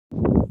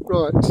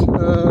Right,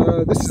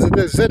 this is a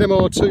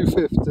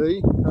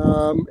ZMR250.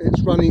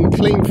 It's running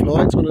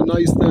Cleanflight on a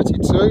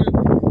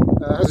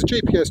NAZE32. Has a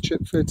GPS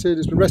chip fitted.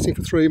 It's been resting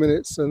for 3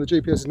 minutes and the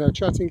GPS is now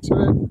chatting to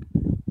it.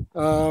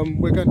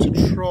 We're going to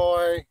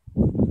try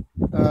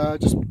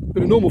just a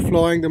bit of normal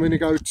flying, then we're going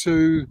to go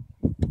to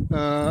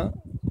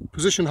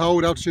position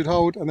hold, altitude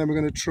hold, and then we're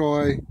going to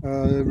try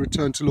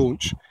return to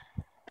launch.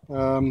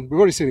 We've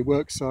already seen it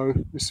work, so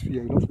this is for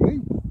you, not for me.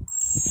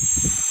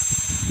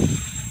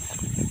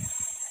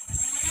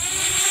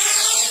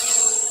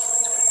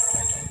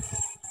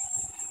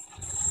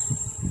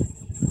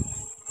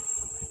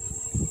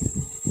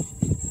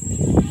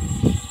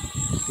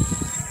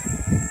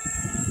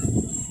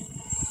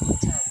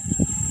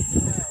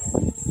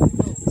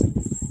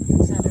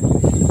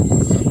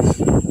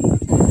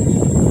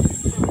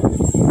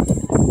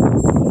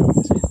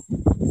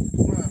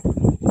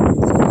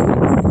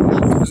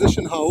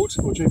 Position hold,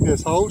 or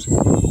GPS hold. Just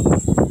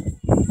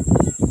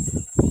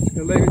going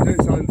to leave it do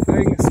its own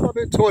thing. It's a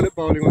bit of toilet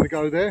bowling on the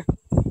go there.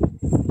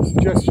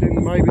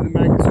 Suggestion maybe the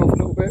magnet's off a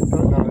little bit,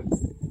 don't know.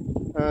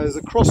 There's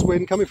a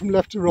crosswind coming from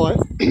left to right,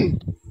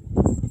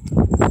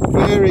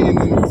 varying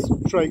in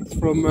strength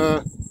from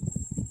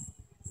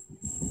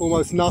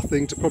almost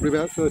nothing to probably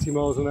about 30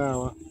 miles an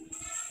hour.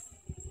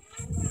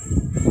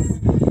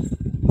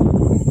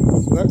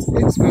 So that's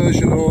its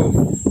version of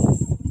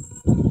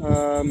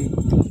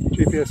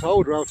GPS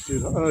hold or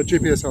altitude,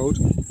 GPS hold,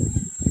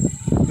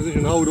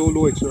 position hold or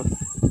loiter.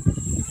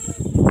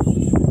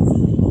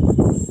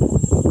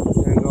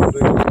 And I'll do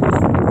it.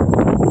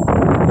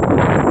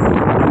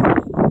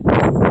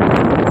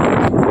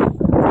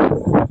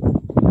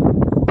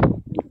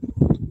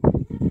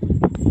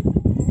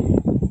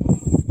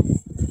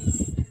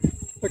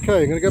 Okay,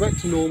 I'm going to go back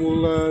to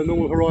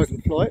normal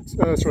horizon flight,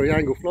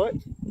 angle flight.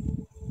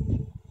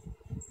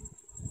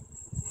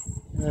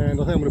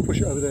 And I think I'm going to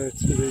push it over there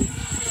to the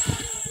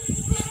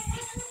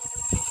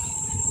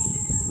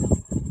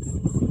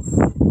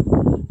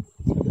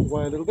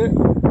away a little bit and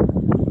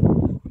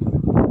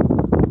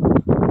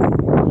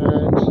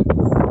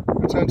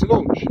return to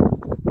launch.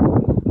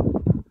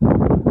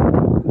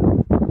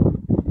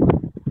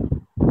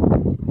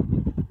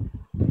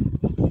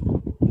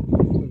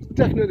 So it's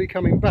definitely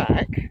coming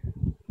back,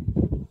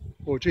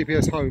 or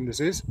GPS home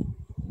this is.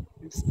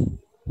 It's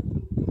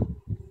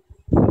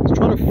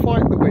trying to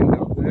fight the wind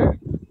up there.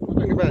 Not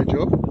doing a bad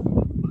job,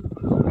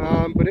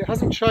 but it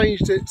hasn't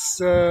changed its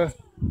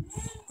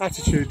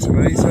attitude to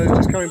me, so it's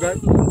just coming back.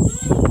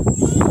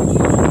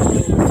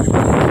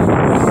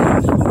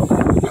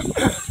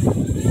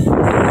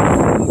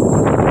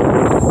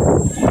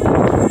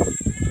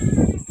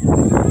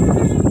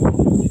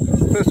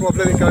 First of all, I've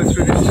let it go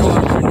through this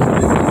time.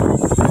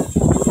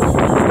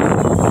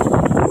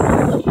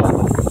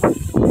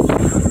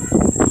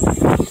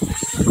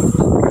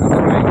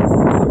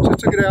 Just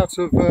took it out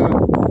of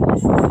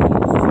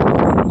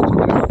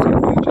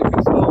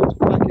GPS hold,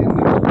 back in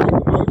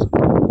mode.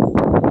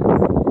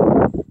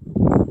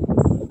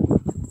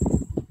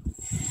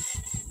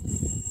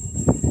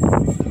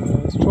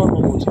 Let's try it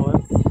one more time.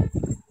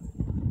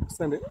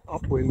 Send it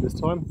upwind this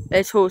time.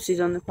 There's horses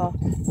on the path.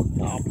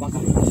 Oh,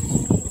 bugger.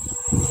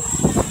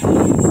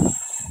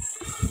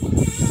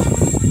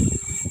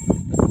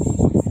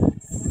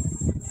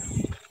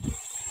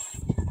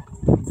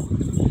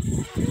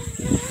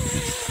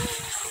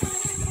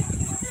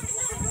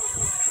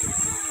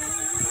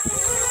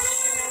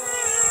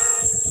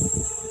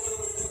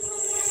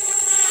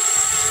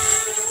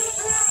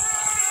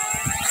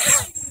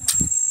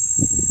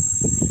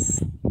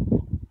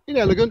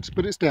 Inelegant,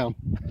 but it's down.